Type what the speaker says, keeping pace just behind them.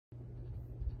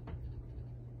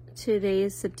Today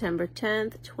is September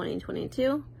 10th,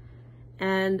 2022,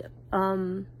 and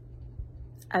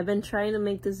I've been trying to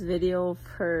make this video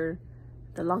for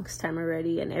the longest time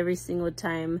already, and every single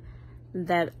time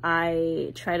that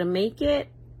I try to make it,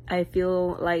 I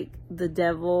feel like the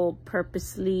devil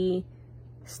purposely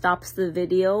stops the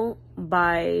video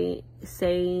by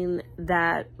saying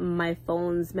that my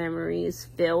phone's memory is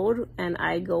filled, and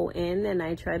I go in and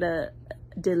I try to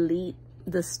delete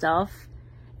the stuff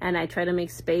and I try to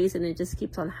make space, and it just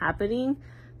keeps on happening.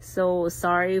 So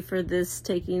sorry for this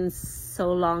taking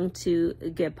so long to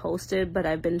get posted, but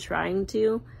I've been trying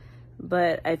to.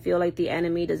 But I feel like the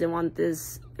enemy doesn't want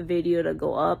this video to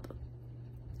go up.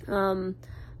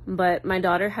 But my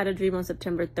daughter had a dream on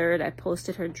September 3rd. I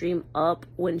posted her dream up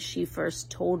when she first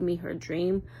told me her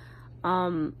dream.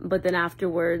 But then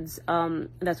afterwards,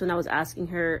 that's when I was asking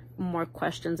her more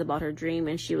questions about her dream,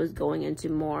 and she was going into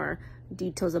more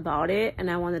details about it,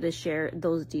 and I wanted to share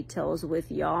those details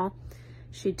with y'all.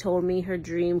 She told me her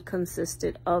dream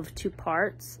consisted of 2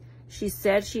 parts. She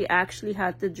said she actually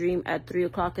had the dream at 3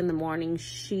 o'clock in the morning.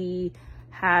 She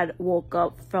had woke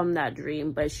up from that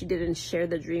dream, but she didn't share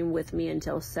the dream with me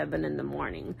until 7 in the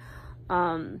morning.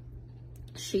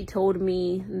 She told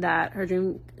me that her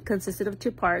dream consisted of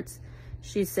 2 parts.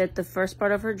 She said the first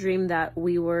part of her dream that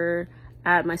we were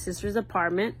at my sister's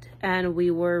apartment and we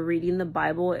were reading the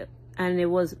Bible, and it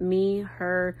was me,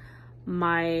 her,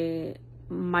 my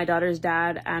daughter's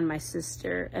dad, and my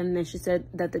sister. And then she said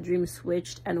that the dream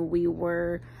switched and we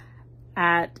were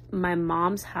at my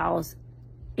mom's house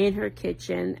in her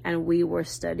kitchen, and we were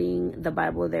studying the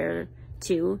Bible there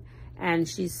too. And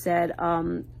she said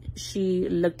she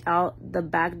looked out the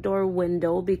back door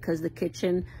window because the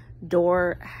kitchen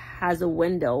door has a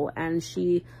window, and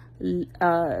she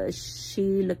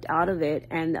looked out of it,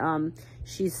 and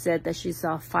she said that she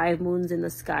saw 5 moons in the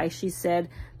sky. She said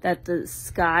that the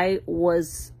sky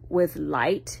was with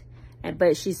light,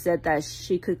 but she said that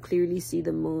she could clearly see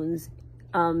the moons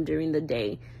during the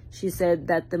day. She said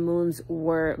that the moons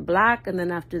were black, and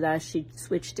then after that she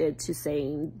switched it to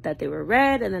saying that they were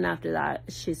red, and then after that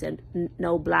she said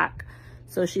no black.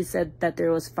 So she said that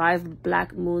there was 5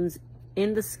 black moons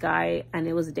in the sky, and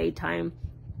it was daytime.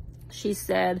 She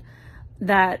said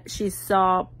that she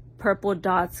saw purple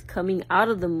dots coming out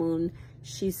of the moon.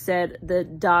 She said the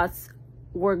dots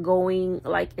were going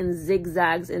like in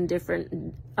zigzags in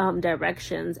different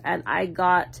directions, and I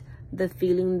got the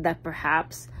feeling that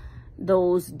perhaps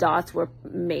those dots were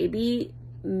maybe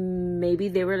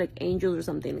they were like angels or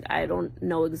something. I don't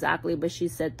know exactly, but she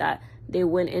said that they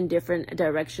went in different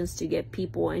directions to get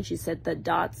people, and she said the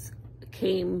dots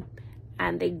came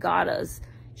and they got us.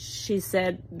 She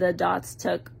said the dots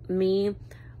took me,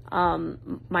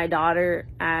 my daughter,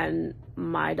 and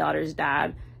my daughter's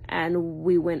dad, and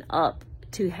we went up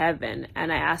to heaven.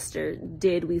 And I asked her,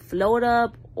 did we float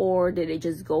up or did it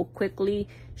just go quickly?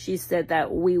 She said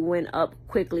that we went up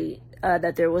quickly,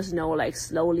 that there was no like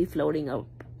slowly floating up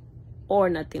or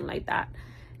nothing like that.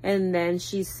 And then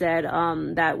she said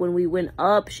that when we went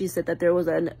up, she said that there was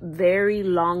a very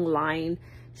long line.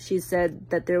 She said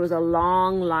that there was a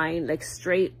long line, like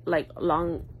straight, like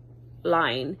long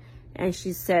line. And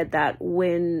she said that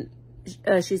when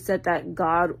she said that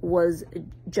God was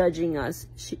judging us.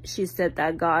 She said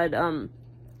that God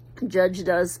judged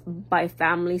us by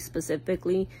family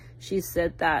specifically. She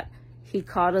said that he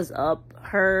caught us up,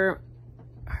 her,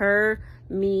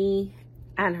 me,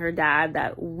 and her dad,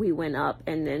 that we went up.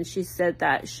 And then she said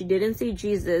that she didn't see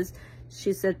Jesus.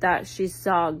 She said that she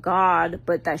saw God,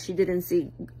 but that she didn't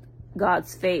see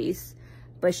God's face.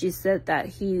 But she said that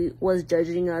he was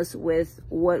judging us with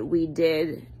what we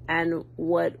did and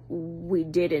what we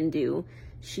didn't do.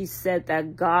 She said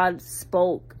that God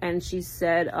spoke, and she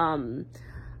said, I'm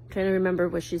trying to remember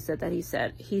what she said that he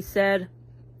said. He said,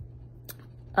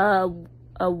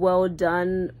 well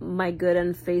done, my good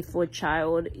and faithful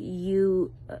child.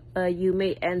 You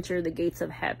may enter the gates of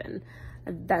heaven.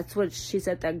 That's what she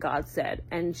said that God said.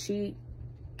 And she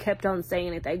kept on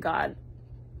saying it, that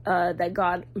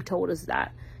God told us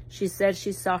that. She said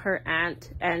she saw her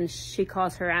aunt, and she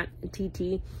calls her aunt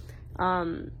TT.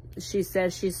 She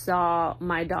said she saw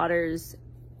my daughter's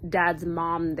dad's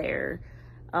mom there,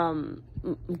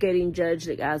 getting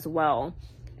judged as well.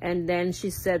 And then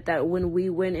she said that when we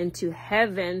went into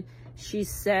heaven, she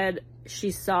said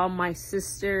she saw my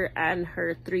sister and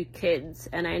her 3 kids.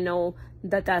 And I know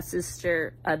that that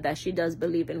sister, that she does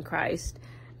believe in Christ,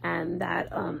 and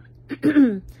that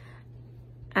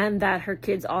and that her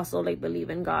kids also like believe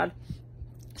in God.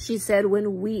 She said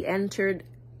when we entered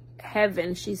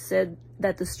heaven, she said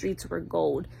that the streets were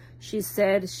gold. she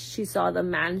said she saw the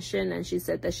mansion, and she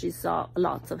said that she saw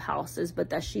lots of houses, but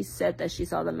that she said that she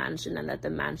saw the mansion and that the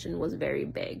mansion was very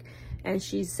big. And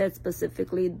she said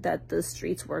specifically that the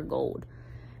streets were gold.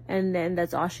 And then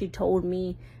that's all she told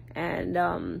me.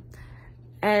 And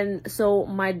so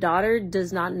my daughter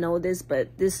does not know this,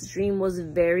 but this dream was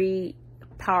very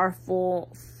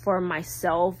powerful for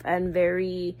myself and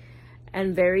very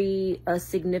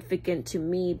significant to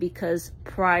me, because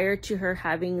prior to her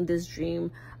having this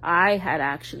dream, I had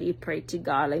actually prayed to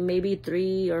God, like maybe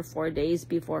 3 or 4 days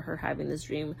before her having this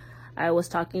dream. I was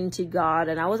talking to God,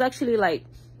 and I was actually like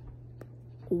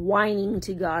whining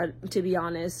to God, to be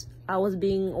honest. I was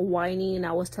being whiny, and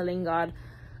I was telling God,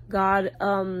 I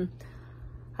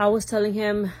was telling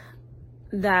him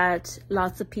that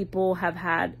lots of people have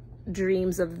had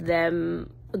dreams of them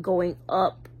going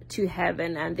up to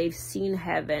heaven, and they've seen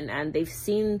heaven, and they've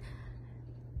seen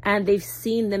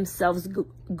themselves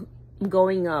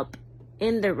going up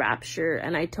in the rapture.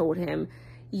 And I told him,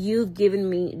 you've given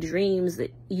me dreams of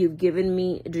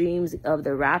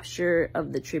the rapture,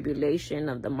 of the tribulation,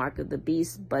 of the mark of the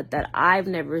beast, but that I've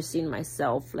never seen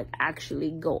myself like actually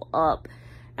go up.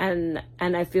 And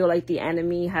I feel like the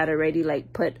enemy had already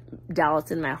like put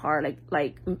doubts in my heart,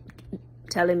 like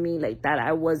telling me like that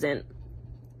I wasn't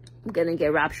gonna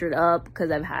get raptured up,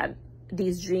 because I've had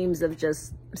these dreams of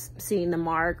just seeing the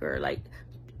mark or like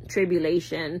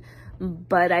tribulation.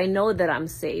 But I know that I'm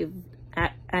saved,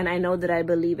 and I know that I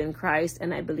believe in Christ,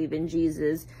 and I believe in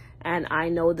Jesus, and I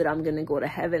know that I'm gonna go to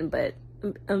heaven. But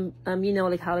you know,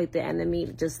 like how like the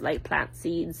enemy just like plant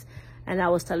seeds. And I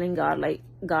was telling God, like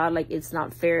it's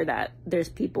not fair that there's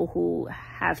people who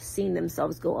have seen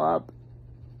themselves go up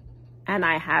and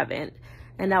I haven't.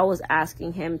 And I was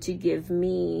asking him to give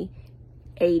me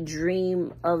a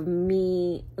dream of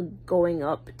me going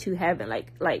up to heaven,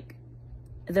 like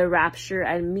the rapture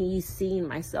and me seeing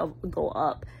myself go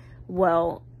up.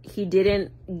 Well, he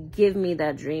didn't give me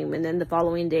that dream. And then the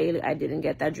following day, I didn't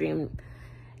get that dream.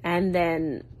 And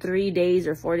then 3 days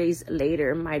or 4 days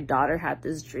later, my daughter had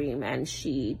this dream, and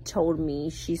she told me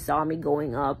she saw me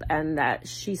going up, and that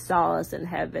she saw us in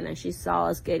heaven, and she saw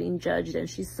us getting judged, and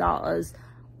she saw us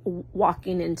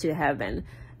walking into heaven.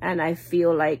 And I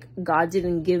feel like God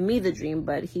didn't give me the dream,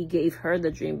 but he gave her the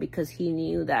dream, because he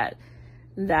knew that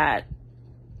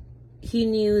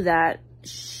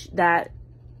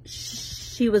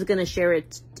she was going to share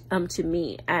it to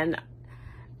me, and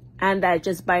that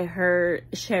just by her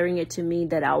sharing it to me,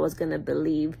 that I was gonna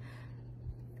believe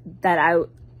that I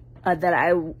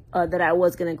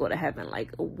was gonna go to heaven,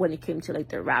 like when it came to like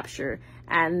the rapture,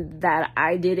 and that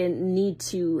I didn't need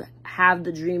to have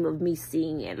the dream of me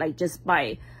seeing it, like just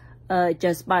by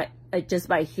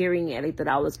hearing it, like that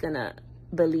I was gonna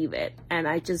believe it. And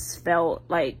I just felt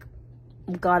like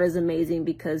God is amazing,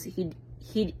 because he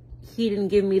didn't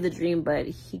give me the dream, but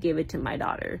he gave it to my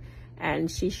daughter.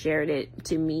 And she shared it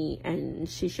to me, and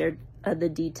she shared the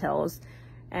details.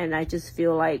 And I just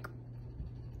feel like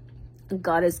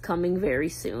God is coming very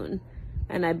soon.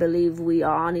 And I believe we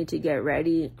all need to get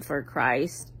ready for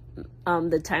Christ.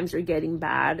 The times are getting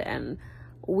bad, and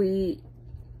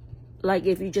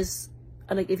if you just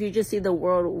see the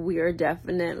world, we are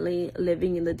definitely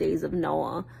living in the days of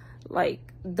Noah. Like,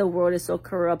 the world is so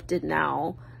corrupted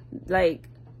now. Like,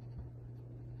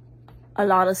 a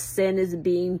lot of sin is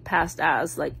being passed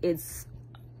as like it's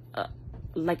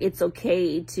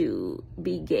okay to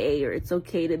be gay, or it's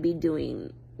okay to be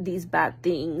doing these bad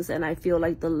things. And I feel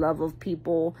like the love of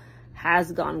people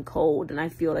has gone cold, and I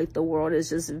feel like the world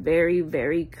is just very,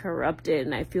 very corrupted.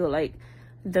 And I feel like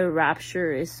the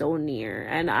rapture is so near.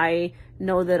 And I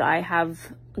know that I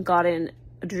have gotten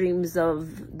dreams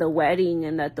of the wedding,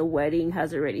 and that the wedding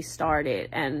has already started,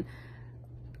 and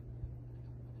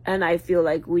I feel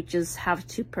like we just have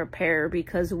to prepare,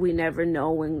 because we never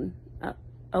know when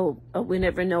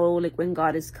like when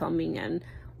God is coming, and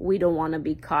we don't want to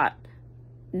be caught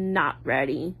not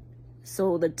ready.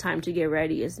 So the time to get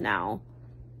ready is now.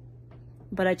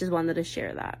 But I just wanted to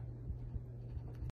share that.